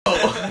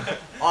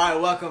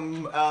Alright,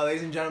 welcome,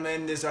 ladies and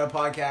gentlemen. This is our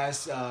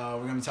podcast.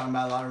 We're going to be talking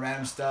about a lot of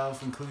random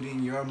stuff,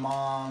 including your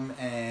mom,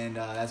 and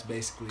that's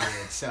basically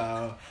it.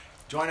 So,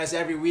 join us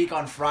every week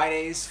on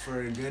Fridays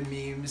for good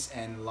memes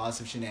and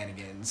lots of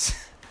shenanigans.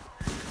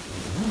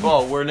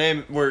 Well,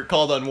 we're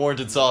called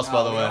Unwarranted Sauce,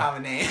 by the way. We don't have a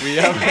name. We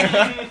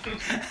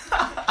have